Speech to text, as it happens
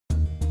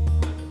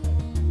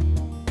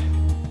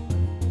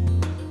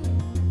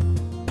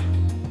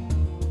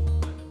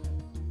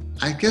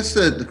I guess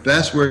the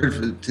best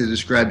word to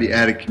describe the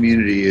ADDA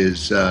community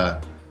is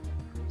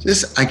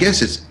just, I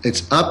guess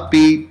it's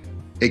upbeat,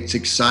 it's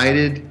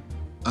excited.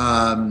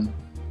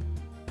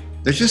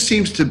 There just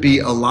seems to be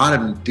a lot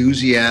of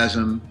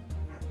enthusiasm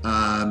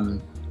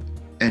and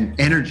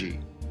energy.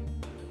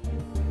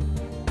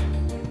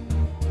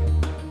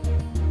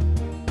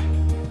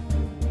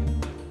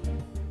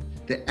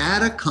 The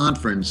ADDA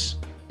conference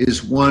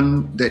is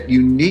one that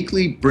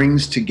uniquely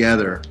brings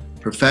together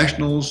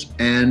professionals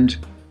and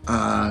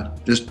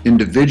just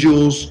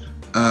individuals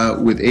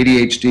with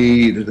ADHD,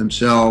 either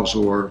themselves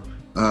or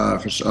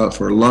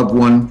for a loved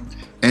one,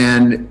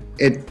 and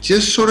it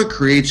just sort of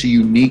creates a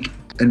unique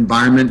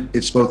environment.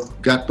 It's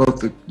got both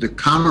the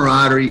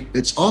camaraderie.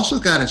 It's also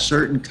got a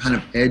certain kind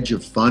of edge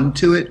of fun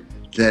to it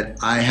that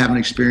I haven't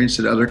experienced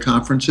at other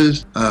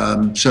conferences.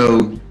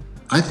 So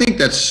I think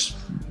that's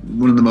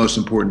one of the most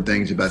important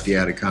things about the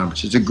ADDA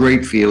conference. It's a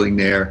great feeling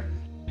there.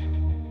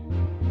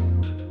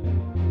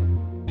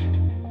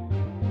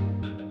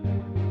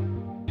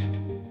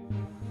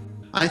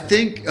 I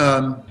think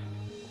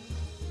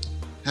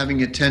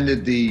having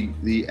attended the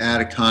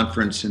ADDA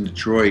conference in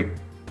Detroit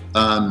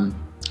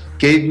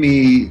gave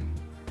me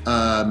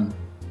a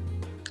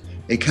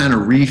kind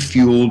of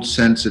refueled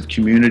sense of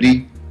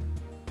community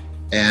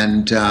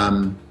and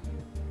a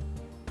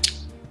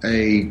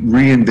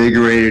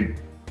reinvigorated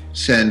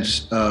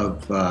sense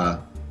of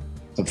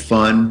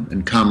fun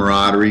and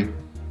camaraderie.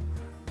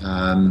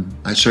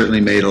 I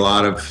certainly made a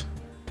lot of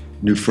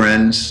new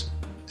friends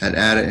at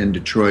ADDA in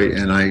Detroit,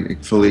 and I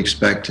fully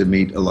expect to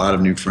meet a lot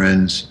of new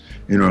friends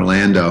in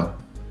Orlando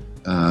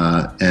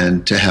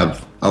and to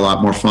have a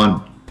lot more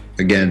fun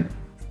again.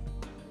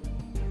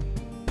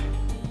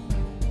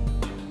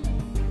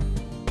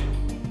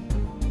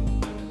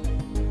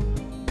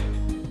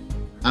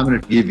 I'm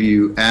going to give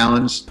you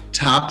Alan's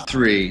top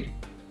 3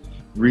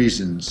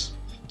 reasons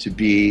to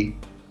be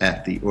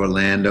at the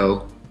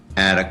Orlando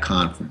ADDA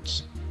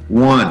conference.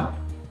 1,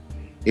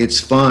 it's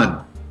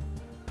fun.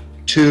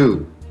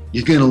 2,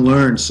 you're going to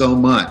learn so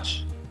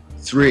much.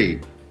 3,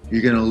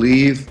 you're going to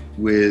leave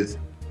with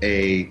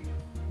a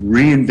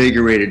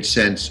reinvigorated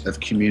sense of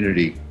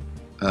community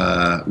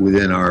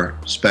within our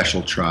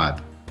special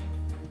tribe.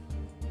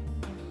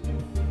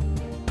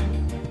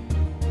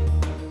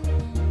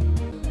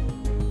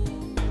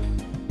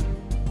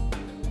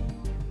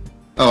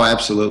 Oh,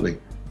 absolutely.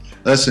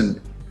 Listen,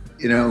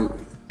 you know,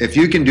 if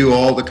you can do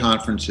all the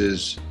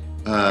conferences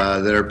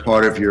that are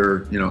part of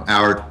your,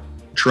 our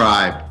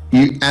tribe,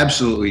 you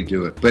absolutely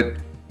do it. But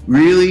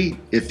really,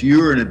 if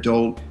you're an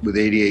adult with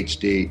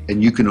ADHD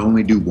and you can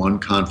only do one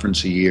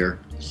conference a year,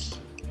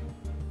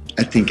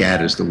 I think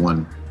ADDA is the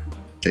one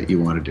that you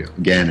want to do.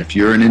 Again, if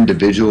you're an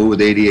individual with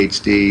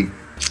ADHD,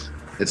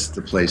 it's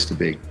the place to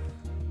be.